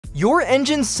Your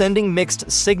engine's sending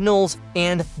mixed signals,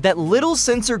 and that little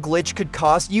sensor glitch could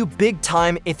cost you big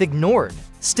time if ignored.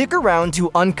 Stick around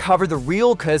to uncover the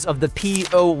real cause of the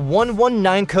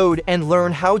P0119 code and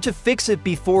learn how to fix it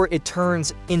before it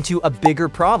turns into a bigger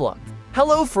problem.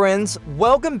 Hello friends,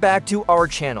 welcome back to our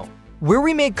channel, where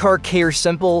we make car care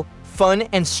simple, fun,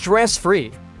 and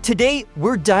stress-free. Today,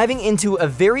 we're diving into a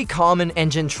very common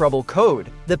engine trouble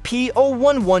code, the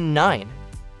P0119.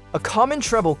 A common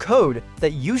trouble code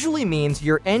that usually means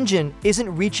your engine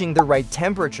isn't reaching the right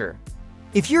temperature.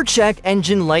 If your check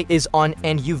engine light is on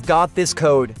and you've got this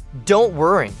code, don't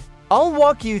worry. I'll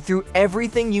walk you through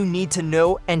everything you need to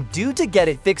know and do to get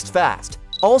it fixed fast.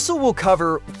 Also, we'll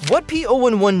cover what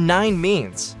P0119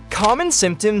 means, common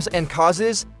symptoms and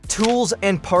causes, tools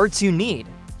and parts you need,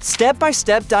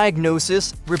 step-by-step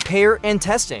diagnosis, repair, and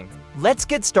testing. Let's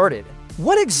get started.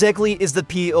 What exactly is the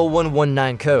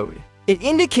P0119 code? It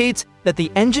indicates that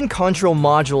the engine control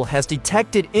module has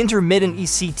detected intermittent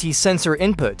ECT sensor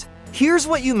input. Here's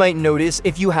what you might notice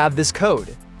if you have this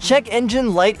code. Check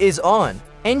engine light is on.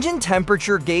 Engine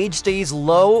temperature gauge stays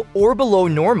low or below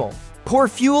normal. Poor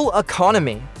fuel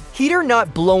economy. Heater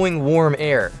not blowing warm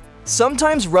air.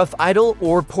 Sometimes rough idle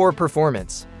or poor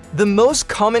performance. The most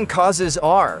common causes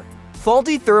are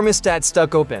faulty thermostat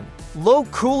stuck open, low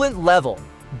coolant level,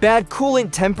 bad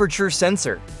coolant temperature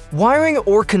sensor, wiring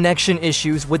or connection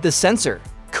issues with the sensor,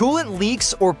 coolant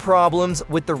leaks or problems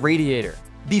with the radiator.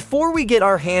 Before we get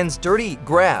our hands dirty,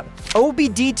 grab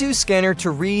OBD2 Scanner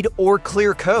to read or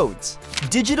clear codes,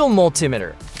 digital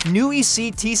multimeter, new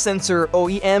ECT sensor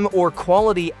OEM or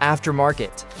quality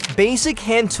aftermarket, basic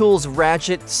hand tools,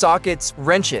 ratchet, sockets,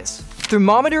 wrenches,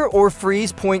 thermometer or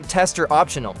freeze point tester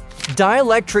optional,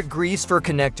 dielectric grease for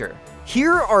connector.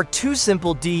 Here are two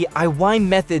simple DIY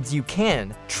methods you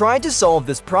can try to solve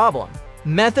this problem.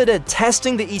 Method of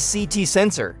testing the ECT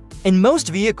sensor. In most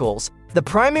vehicles, the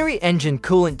primary engine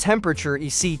coolant temperature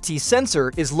ECT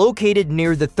sensor is located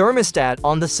near the thermostat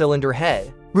on the cylinder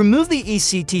head. Remove the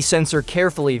ECT sensor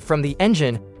carefully from the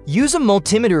engine. Use a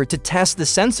multimeter to test the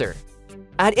sensor.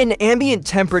 At an ambient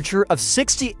temperature of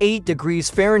 68 degrees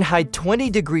Fahrenheit, 20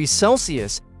 degrees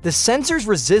Celsius, the sensor's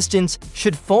resistance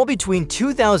should fall between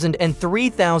 2,000 and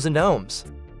 3,000 ohms.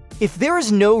 If there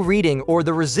is no reading or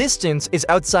the resistance is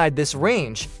outside this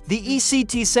range, the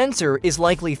ECT sensor is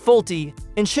likely faulty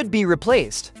and should be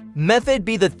replaced. Method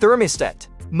B, the thermostat.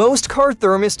 Most car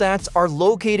thermostats are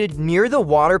located near the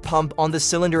water pump on the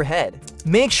cylinder head.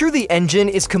 Make sure the engine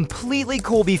is completely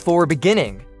cool before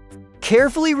beginning.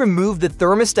 Carefully remove the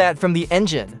thermostat from the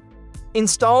engine.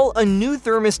 Install a new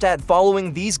thermostat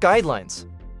following these guidelines.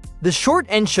 The short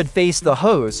end should face the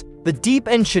hose, the deep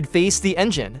end should face the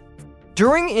engine.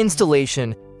 During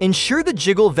installation, ensure the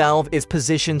jiggle valve is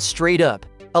positioned straight up,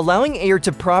 allowing air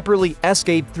to properly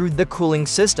escape through the cooling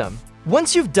system.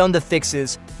 Once you've done the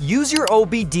fixes, use your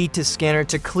OBD2 scanner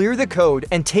to clear the code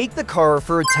and take the car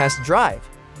for a test drive.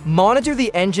 Monitor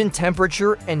the engine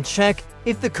temperature and check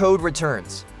if the code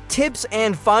returns. Tips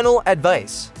and final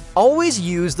advice. Always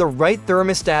use the right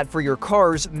thermostat for your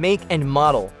car's make and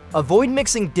model. Avoid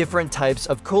mixing different types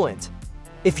of coolant.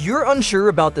 If you're unsure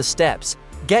about the steps,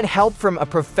 get help from a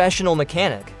professional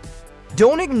mechanic.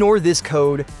 Don't ignore this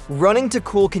code. Running too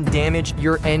cool can damage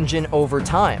your engine over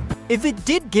time. If it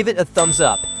did, give it a thumbs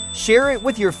up, share it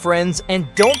with your friends, and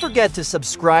don't forget to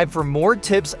subscribe for more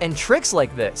tips and tricks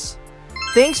like this.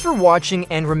 Thanks for watching,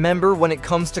 and remember, when it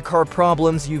comes to car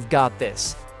problems, you've got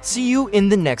this. See you in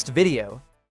the next video.